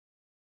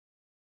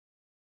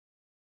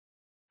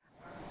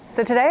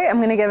So today I'm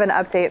going to give an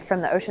update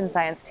from the ocean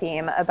science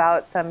team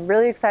about some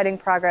really exciting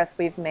progress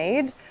we've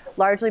made,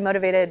 largely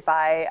motivated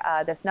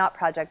by this knot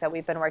project that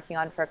we've been working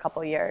on for a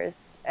couple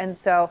years. And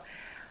so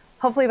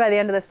hopefully by the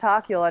end of this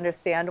talk, you'll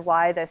understand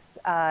why this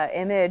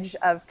image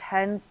of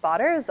 10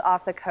 spotters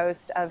off the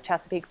coast of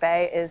Chesapeake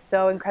Bay is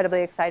so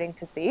incredibly exciting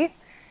to see.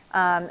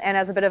 And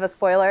as a bit of a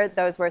spoiler,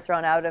 those were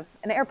thrown out of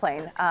an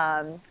airplane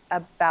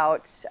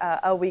about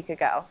a week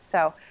ago.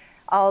 So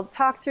I'll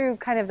talk through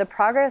kind of the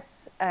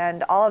progress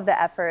and all of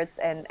the efforts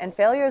and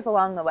failures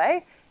along the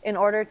way in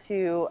order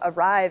to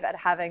arrive at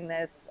having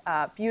this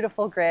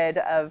beautiful grid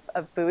of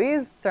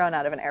buoys thrown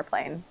out of an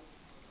airplane.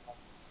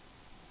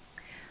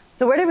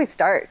 So where did we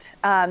start?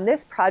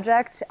 This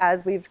project,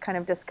 as we've kind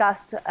of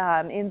discussed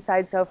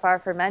inside Sofar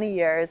for many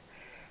years,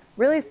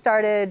 really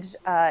started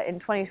in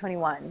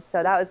 2021.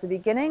 So that was the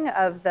beginning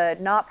of the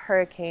NOP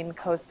Hurricane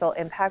Coastal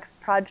Impacts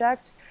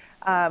Project,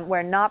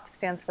 where NOP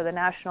stands for the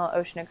National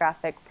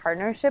Oceanographic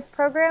Partnership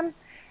Program.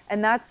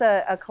 And that's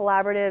a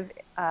collaborative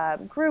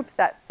group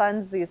that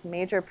funds these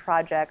major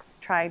projects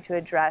trying to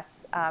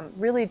address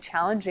really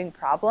challenging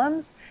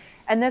problems.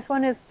 And this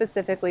one is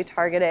specifically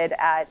targeted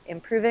at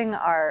improving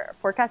our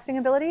forecasting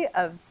ability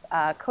of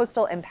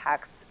coastal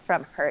impacts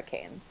from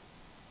hurricanes.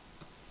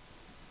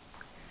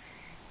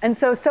 And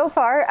so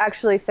Sofar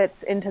actually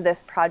fits into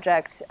this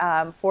project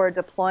for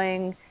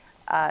deploying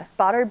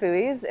spotter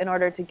buoys in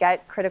order to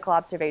get critical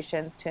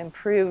observations to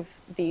improve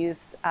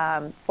these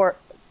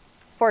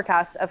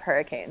forecasts of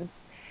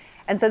hurricanes.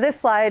 And so this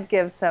slide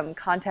gives some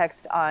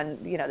context on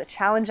the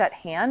challenge at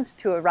hand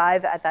to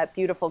arrive at that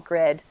beautiful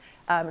grid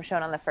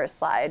shown on the first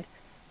slide.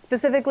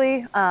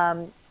 Specifically,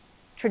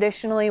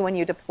 traditionally when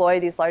you deploy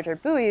these larger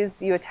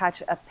buoys, you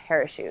attach a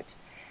parachute.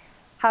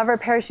 However,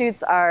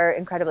 parachutes are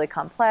incredibly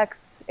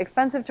complex,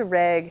 expensive to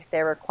rig.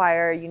 They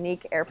require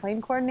unique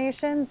airplane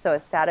coordination, so a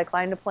static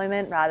line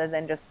deployment rather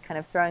than just kind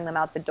of throwing them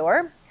out the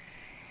door.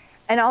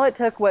 And all it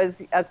took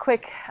was a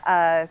quick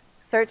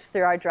search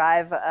through our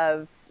drive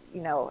of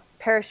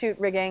parachute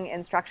rigging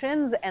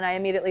instructions, and I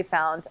immediately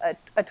found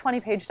a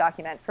 20-page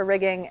document for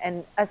rigging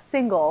and a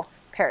single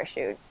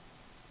parachute.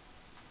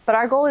 But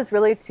our goal is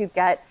really to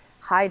get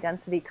high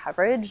density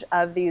coverage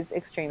of these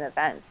extreme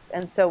events.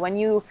 And so when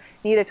you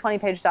need a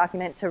 20-page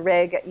document to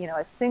rig,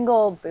 a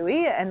single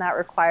buoy, and that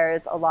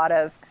requires a lot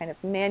of kind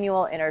of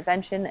manual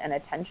intervention and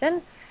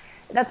attention,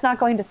 that's not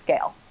going to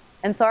scale.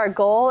 And so our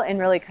goal in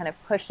really kind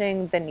of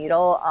pushing the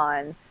needle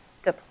on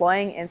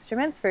deploying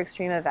instruments for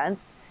extreme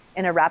events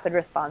in a rapid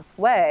response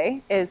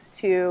way is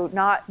to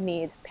not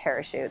need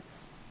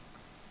parachutes.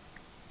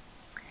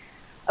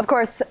 Of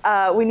course,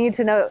 we need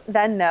to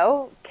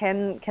know,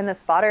 can the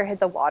spotter hit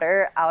the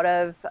water out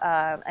of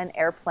an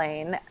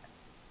airplane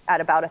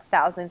at about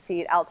 1,000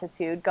 feet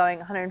altitude going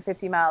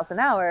 150 miles an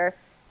hour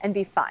and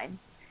be fine?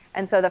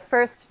 And so the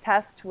first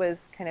test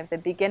was kind of the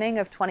beginning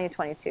of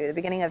 2022, the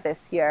beginning of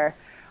this year.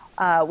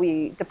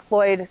 We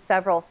deployed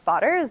several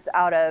spotters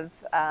out of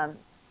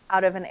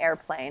an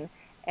airplane,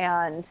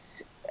 and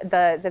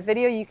the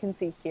video you can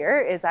see here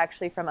is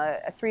actually from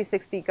a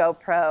 360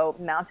 GoPro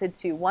mounted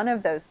to one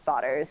of those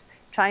spotters,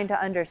 trying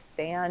to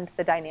understand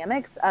the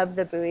dynamics of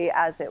the buoy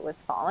as it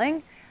was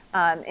falling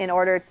in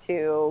order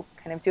to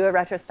kind of do a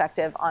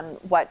retrospective on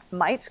what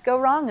might go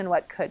wrong and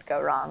what could go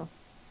wrong.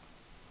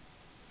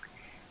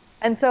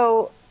 And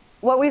so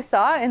what we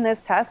saw in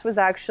this test was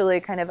actually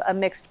kind of a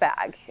mixed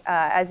bag.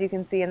 As you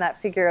can see in that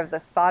figure of the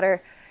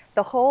spotter,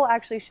 the hull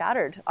actually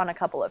shattered on a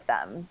couple of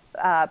them.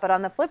 But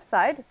on the flip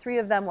side, 3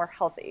 of them were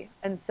healthy.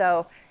 And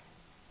so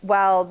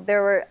while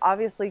there were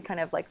obviously kind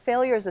of like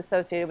failures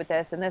associated with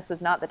this, and this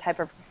was not the type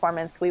of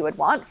performance we would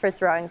want for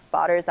throwing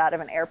spotters out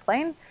of an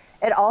airplane,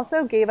 it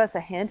also gave us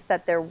a hint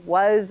that there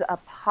was a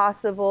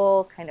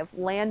possible kind of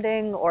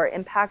landing or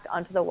impact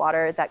onto the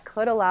water that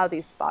could allow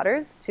these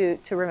spotters to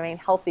remain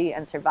healthy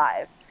and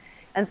survive.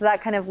 And so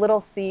that kind of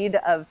little seed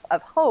of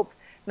hope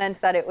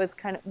meant that it was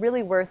kind of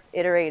really worth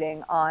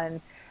iterating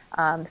on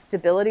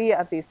stability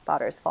of these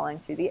spotters falling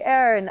through the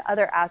air and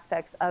other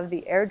aspects of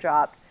the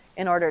airdrop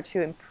in order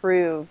to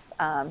improve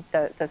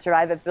the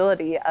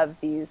survivability of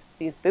these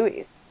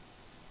buoys.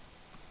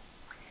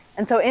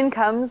 And so in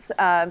comes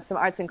some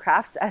arts and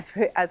crafts,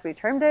 as we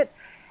termed it.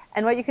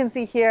 And what you can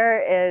see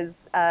here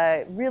is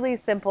a really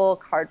simple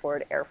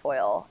cardboard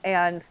airfoil.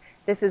 And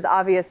this is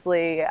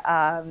obviously,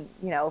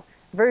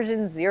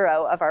 version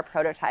 0 of our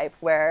prototype,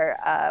 where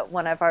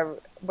one of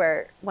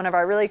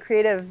our really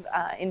creative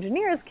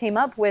engineers came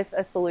up with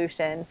a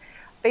solution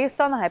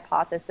based on the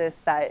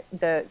hypothesis that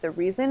the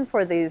reason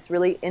for these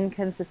really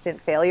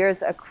inconsistent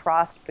failures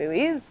across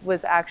buoys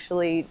was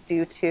actually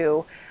due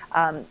to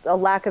a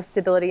lack of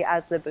stability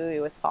as the buoy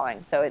was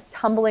falling. So it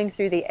tumbling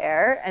through the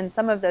air, and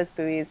some of those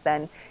buoys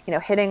then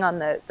hitting on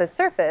the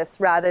surface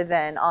rather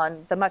than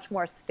on the much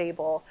more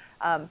stable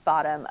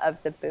bottom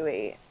of the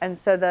buoy. And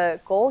so the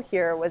goal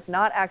here was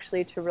not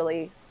actually to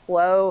really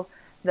slow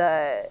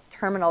the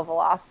terminal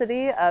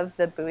velocity of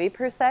the buoy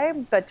per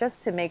se, but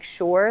just to make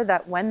sure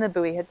that when the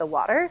buoy hit the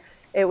water,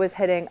 it was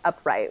hitting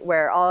upright,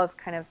 where all of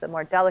kind of the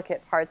more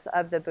delicate parts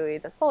of the buoy,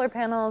 the solar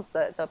panels,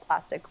 the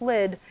plastic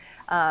lid,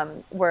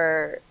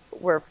 were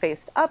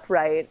faced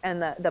upright,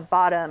 and the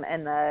bottom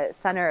and the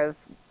center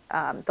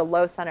of the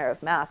low center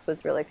of mass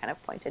was really kind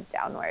of pointed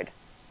downward.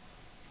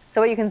 So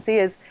what you can see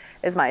is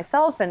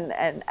myself and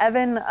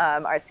Evan,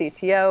 our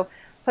CTO,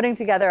 putting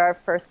together our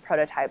first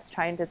prototypes,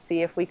 trying to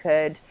see if we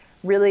could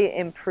really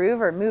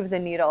improve or move the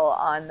needle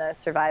on the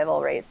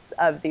survival rates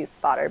of these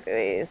spotter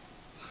buoys.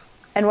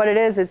 And what it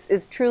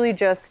is truly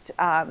just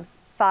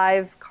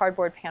 5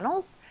 cardboard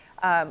panels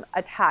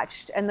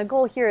attached. And the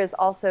goal here is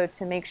also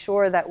to make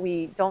sure that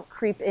we don't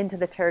creep into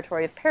the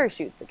territory of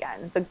parachutes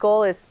again. The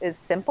goal is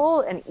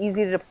simple and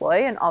easy to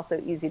deploy and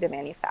also easy to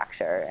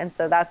manufacture. And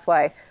so that's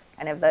why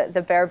kind of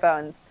the bare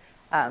bones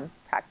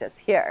practice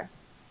here.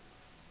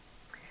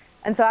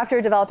 And so after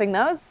developing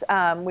those,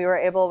 we were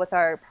able, with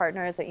our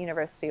partners at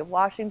University of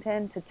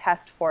Washington, to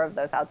test 4 of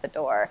those out the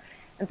door.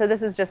 And so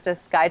this is just a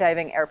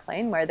skydiving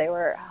airplane where they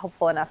were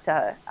helpful enough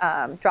to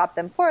drop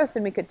them for us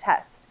and we could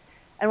test.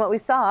 And what we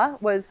saw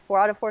was 4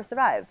 out of 4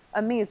 survive.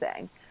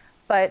 Amazing.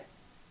 But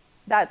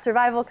that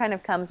survival kind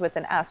of comes with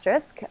an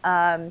asterisk.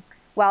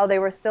 While they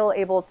were still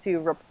able to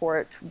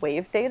report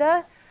wave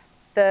data,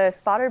 the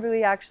spotter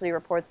buoy actually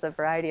reports a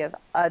variety of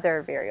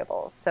other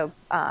variables. So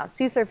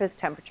sea surface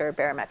temperature,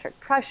 barometric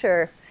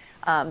pressure.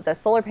 The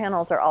solar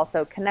panels are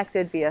also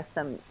connected via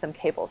some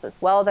cables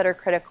as well that are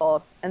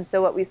critical. And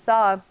so what we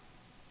saw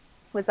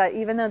was that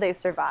even though they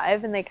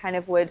survive and they kind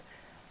of would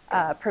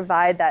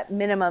provide that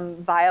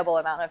minimum viable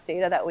amount of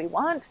data that we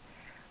want,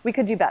 we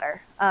could do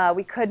better.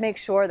 We could make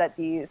sure that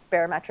these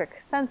barometric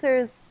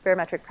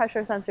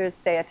pressure sensors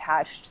stay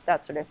attached,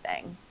 that sort of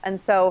thing. And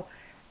so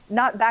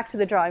not back to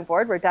the drawing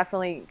board, we're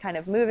definitely kind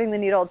of moving the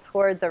needle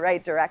toward the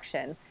right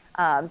direction,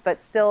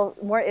 but still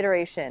more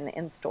iteration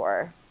in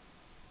store.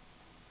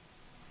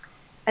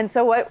 And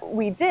so what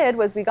we did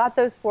was we got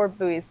those 4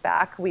 buoys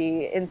back.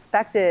 We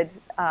inspected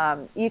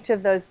each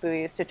of those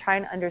buoys to try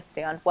and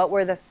understand what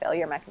were the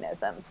failure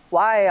mechanisms.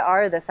 Why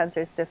are the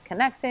sensors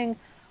disconnecting?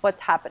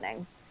 What's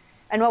happening?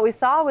 And what we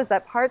saw was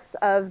that parts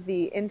of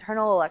the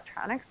internal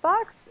electronics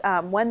box,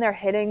 when they're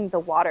hitting the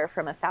water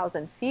from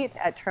 1,000 feet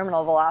at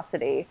terminal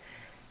velocity,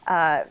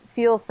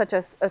 feel such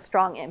a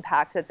strong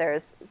impact that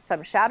there's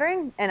some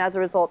shattering, and as a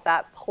result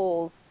that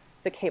pulls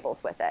the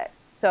cables with it.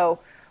 So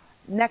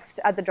next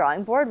at the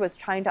drawing board was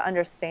trying to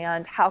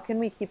understand how can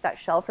we keep that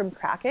shell from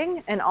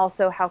cracking, and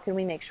also how can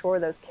we make sure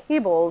those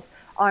cables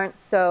aren't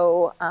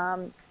so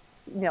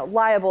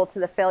liable to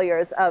the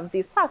failures of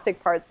these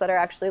plastic parts that are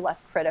actually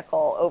less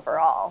critical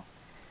overall.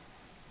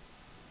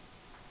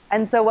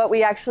 And so what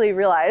we actually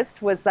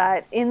realized was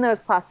that in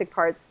those plastic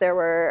parts, there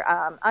were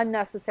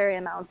unnecessary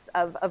amounts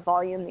of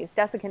volume, these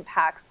desiccant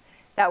packs,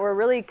 that were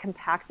really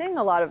compacting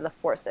a lot of the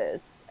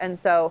forces. And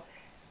so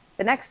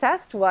the next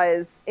test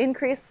was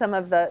increase some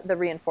of the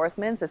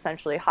reinforcements,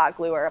 essentially hot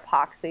glue or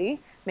epoxy,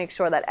 make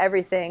sure that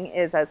everything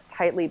is as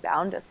tightly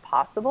bound as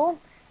possible,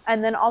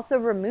 and then also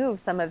remove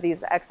some of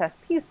these excess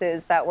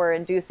pieces that were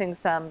inducing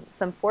some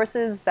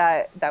forces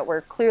that were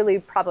clearly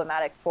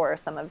problematic for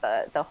some of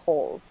the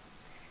holes.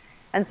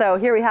 And so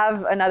here we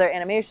have another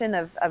animation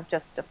of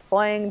just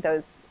deploying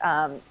those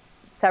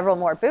several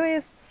more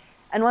buoys.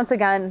 And once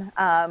again,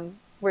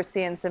 we're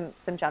seeing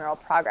some general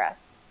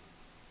progress.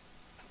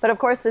 But of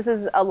course, this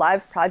is a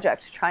live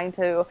project trying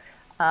to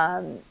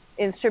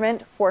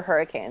instrument for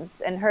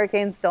hurricanes. And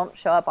hurricanes don't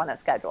show up on a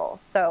schedule.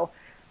 So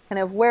kind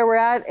of where we're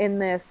at in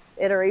this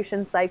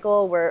iteration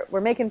cycle,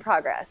 we're making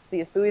progress.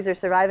 These buoys are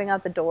surviving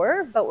out the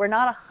door, but we're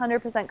not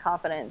 100%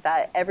 confident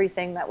that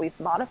everything that we've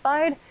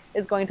modified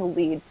is going to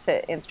lead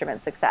to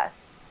instrument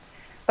success.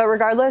 But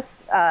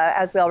regardless,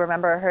 as we all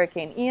remember,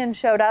 Hurricane Ian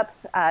showed up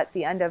at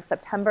the end of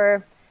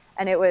September,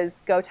 and it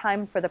was go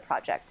time for the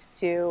project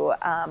to,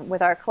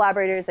 with our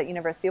collaborators at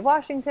University of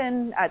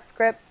Washington, at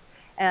Scripps,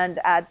 and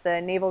at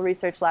the Naval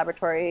Research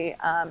Laboratory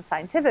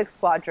Scientific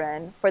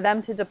Squadron, for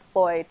them to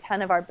deploy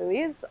 10 of our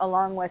buoys,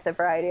 along with a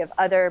variety of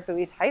other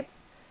buoy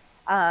types,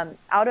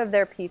 out of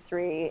their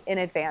P3 in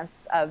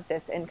advance of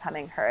this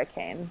incoming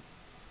hurricane.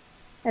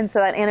 And so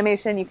that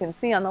animation you can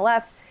see on the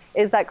left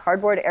is that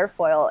cardboard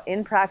airfoil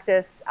in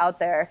practice out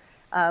there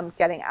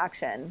getting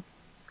action.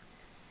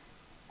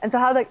 And so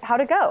how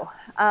to go?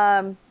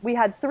 We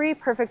had 3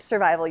 perfect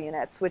survival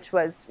units, which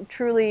was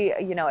truly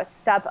a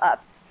step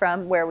up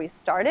from where we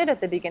started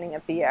at the beginning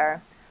of the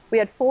year. We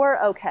had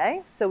 4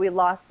 okay, so we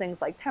lost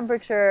things like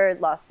temperature,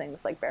 lost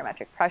things like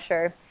barometric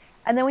pressure,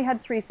 and then we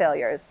had 3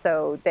 failures.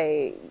 So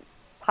they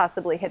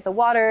possibly hit the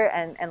water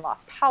and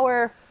lost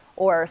power,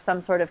 or some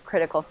sort of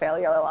critical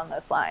failure along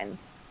those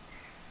lines.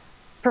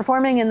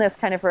 Performing in this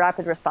kind of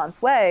rapid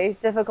response way,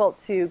 difficult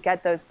to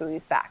get those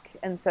buoys back.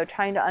 And so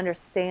trying to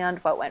understand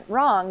what went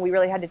wrong, we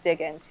really had to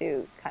dig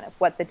into kind of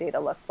what the data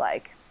looked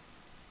like.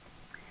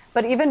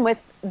 But even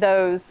with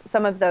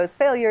some of those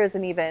failures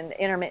and even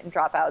intermittent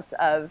dropouts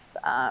of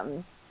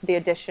the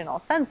additional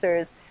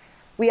sensors,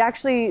 we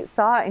actually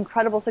saw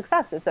incredible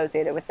success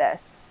associated with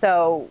this.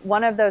 So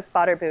one of those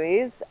spotter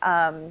buoys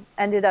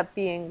ended up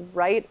being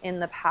right in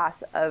the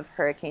path of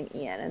Hurricane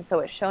Ian. And so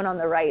what's shown on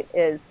the right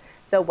is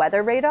the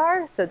weather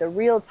radar, so the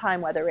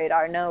real-time weather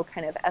radar, no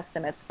kind of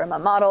estimates from a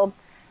model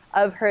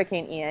of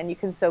Hurricane Ian. You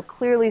can so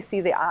clearly see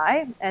the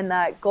eye, and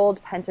that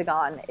gold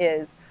pentagon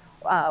is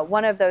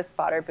one of those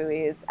spotter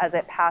buoys as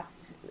it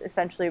passed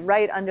essentially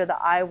right under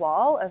the eye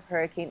wall of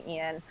Hurricane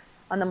Ian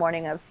on the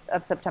morning of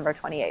September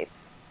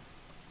 28th.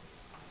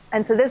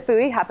 And so this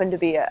buoy happened to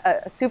be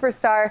a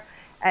superstar,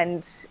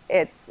 and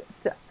its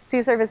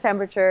sea surface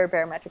temperature,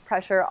 barometric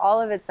pressure, all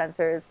of its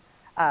sensors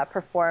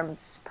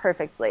performed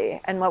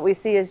perfectly. And what we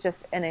see is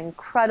just an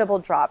incredible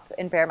drop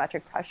in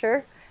barometric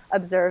pressure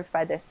observed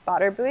by this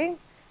spotter buoy,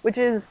 which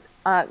is,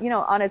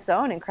 on its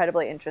own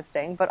incredibly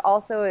interesting, but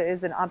also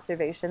is an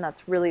observation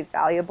that's really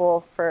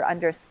valuable for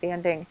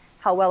understanding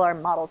how well our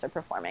models are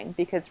performing,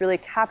 because really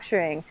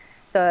capturing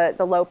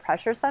the low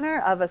pressure center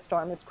of a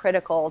storm is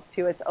critical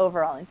to its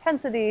overall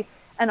intensity,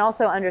 and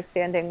also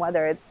understanding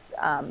whether it's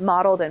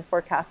modeled and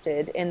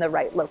forecasted in the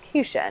right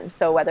location,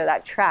 so whether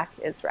that track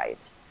is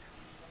right.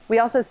 We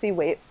also see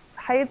wave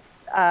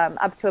heights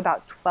up to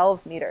about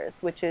 12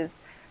 meters, which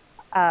is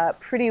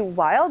pretty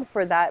wild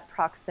for that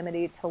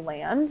proximity to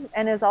land,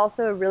 and is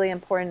also a really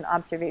important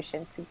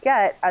observation to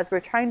get as we're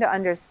trying to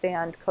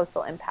understand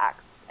coastal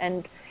impacts.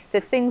 And the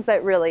things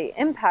that really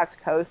impact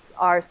coasts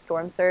are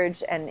storm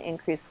surge and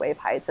increased wave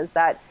heights, as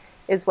that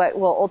is what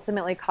will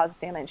ultimately cause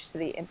damage to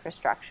the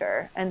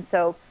infrastructure. And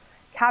so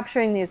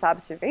capturing these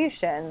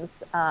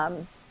observations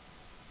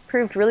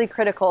proved really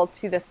critical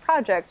to this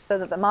project, so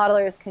that the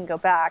modelers can go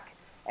back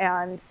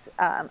and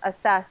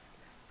assess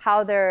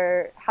how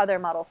their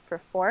models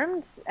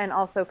performed, and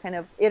also kind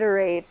of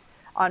iterate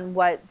on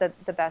what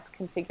the best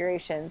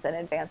configurations and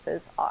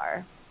advances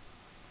are.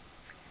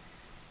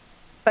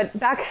 But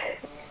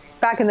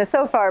back in the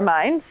Sofar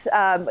mind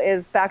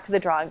is back to the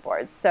drawing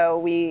board. So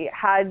we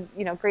had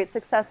great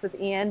success with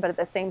Ian, but at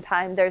the same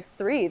time there's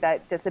 3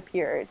 that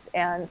disappeared,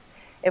 and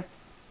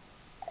if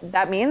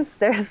that means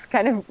there's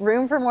kind of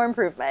room for more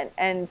improvement.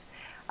 And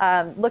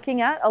looking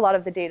at a lot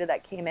of the data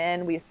that came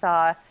in, we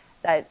saw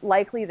that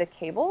likely the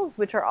cables,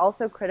 which are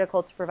also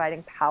critical to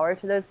providing power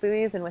to those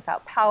buoys, and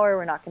without power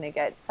we're not going to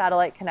get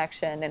satellite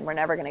connection and we're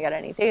never going to get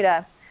any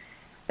data,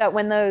 that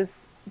when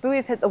those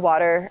buoys hit the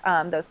water,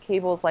 those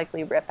cables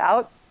likely rip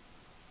out,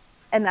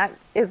 and that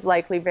is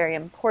likely very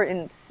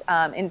important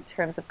in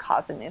terms of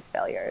causing these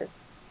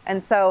failures.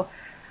 And so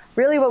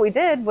really what we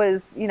did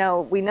was,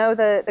 we know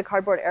the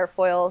cardboard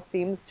airfoil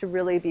seems to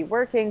really be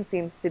working,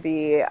 seems to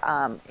be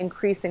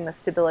increasing the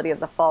stability of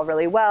the fall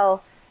really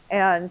well.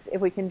 And if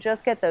we can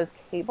just get those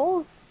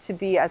cables to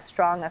be as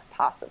strong as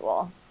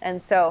possible.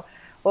 And so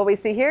what we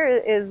see here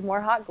is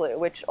more hot glue,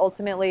 which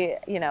ultimately,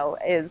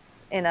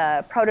 is in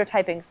a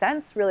prototyping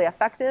sense really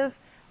effective,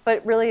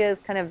 but really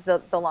is kind of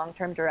the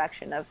long-term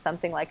direction of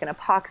something like an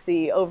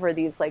epoxy over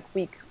these like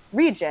weak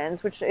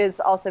regions, which is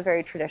also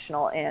very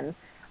traditional in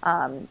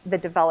the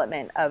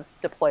development of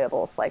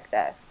deployables like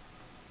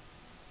this.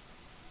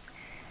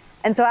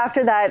 And so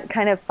after that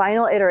kind of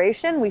final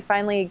iteration, we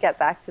finally get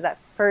back to that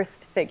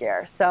first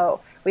figure. So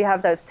we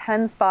have those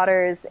 10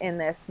 spotters in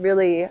this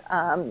really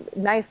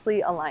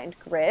nicely aligned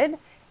grid,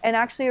 and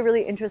actually a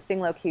really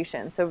interesting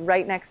location. So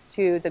right next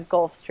to the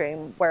Gulf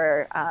Stream,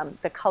 where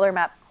the color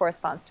map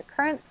corresponds to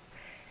currents.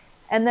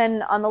 And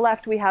then on the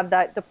left, we have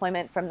that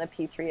deployment from the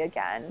P3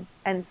 again.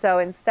 And so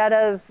instead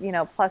of,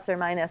 plus or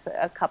minus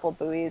a couple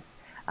buoys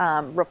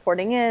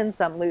reporting in,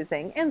 some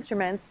losing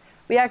instruments,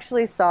 we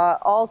actually saw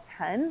all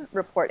 10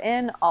 report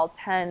in, all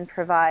 10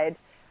 provide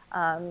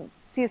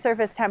sea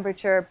surface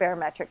temperature,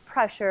 barometric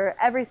pressure,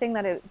 everything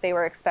that they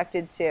were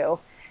expected to,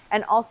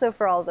 and also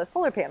for all of the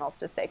solar panels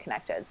to stay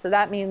connected. So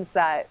that means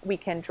that we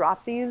can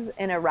drop these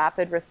in a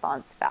rapid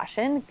response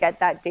fashion, get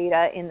that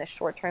data in the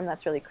short term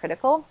that's really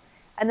critical,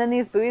 and then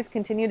these buoys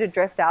continue to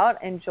drift out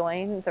and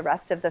join the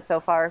rest of the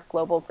Sofar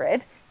global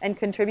grid and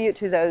contribute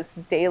to those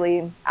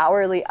daily,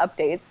 hourly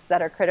updates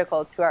that are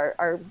critical to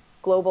our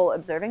global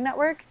observing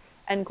network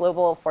and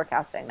global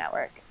forecasting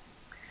network.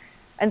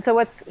 And so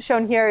what's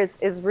shown here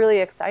is really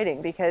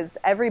exciting, because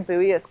every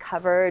buoy is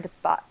covered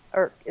by,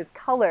 or is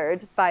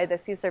colored by the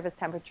sea surface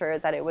temperature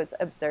that it was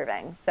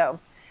observing. So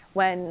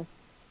when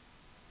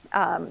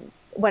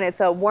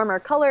it's a warmer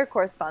color,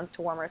 corresponds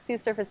to warmer sea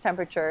surface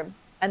temperature,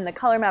 and the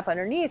color map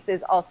underneath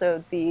is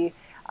also the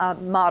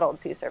modeled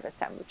sea surface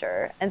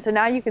temperature. And so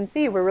now you can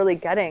see we're really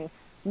getting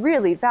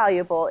really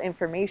valuable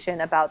information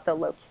about the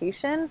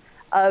location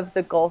of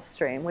the Gulf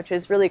Stream, which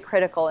is really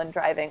critical in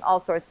driving all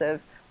sorts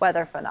of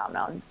weather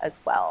phenomenon as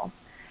well.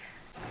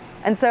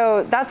 And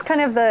so that's kind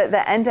of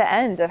the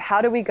end-to-end of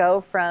how do we go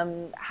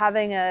from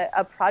having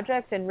a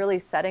project and really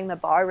setting the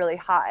bar really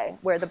high,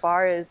 where the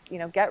bar is,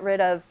 get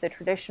rid of the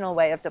traditional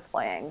way of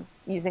deploying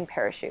using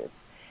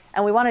parachutes.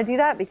 And we want to do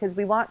that because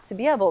we want to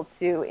be able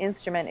to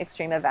instrument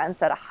extreme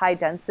events at a high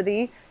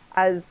density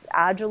as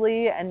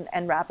agilely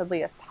and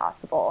rapidly as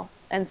possible.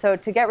 And so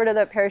to get rid of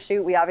the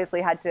parachute, we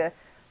obviously had to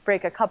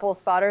break a couple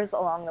spotters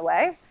along the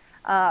way.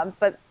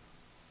 But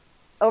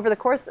over the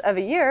course of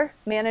a year,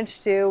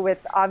 managed to,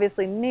 with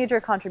obviously major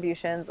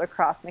contributions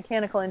across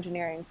mechanical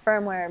engineering,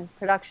 firmware,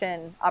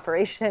 production,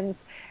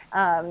 operations,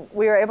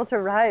 we were able to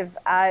arrive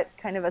at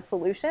kind of a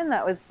solution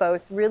that was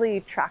both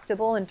really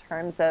tractable in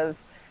terms of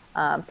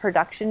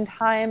production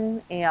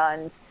time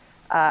and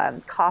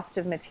cost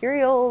of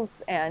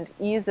materials and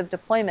ease of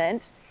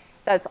deployment,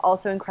 that's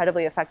also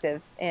incredibly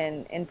effective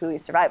in buoy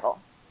survival.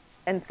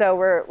 And so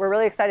we're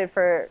really excited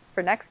for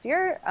next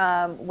year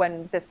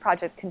when this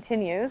project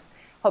continues,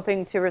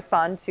 hoping to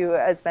respond to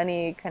as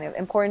many kind of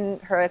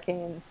important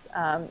hurricanes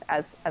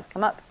as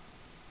come up.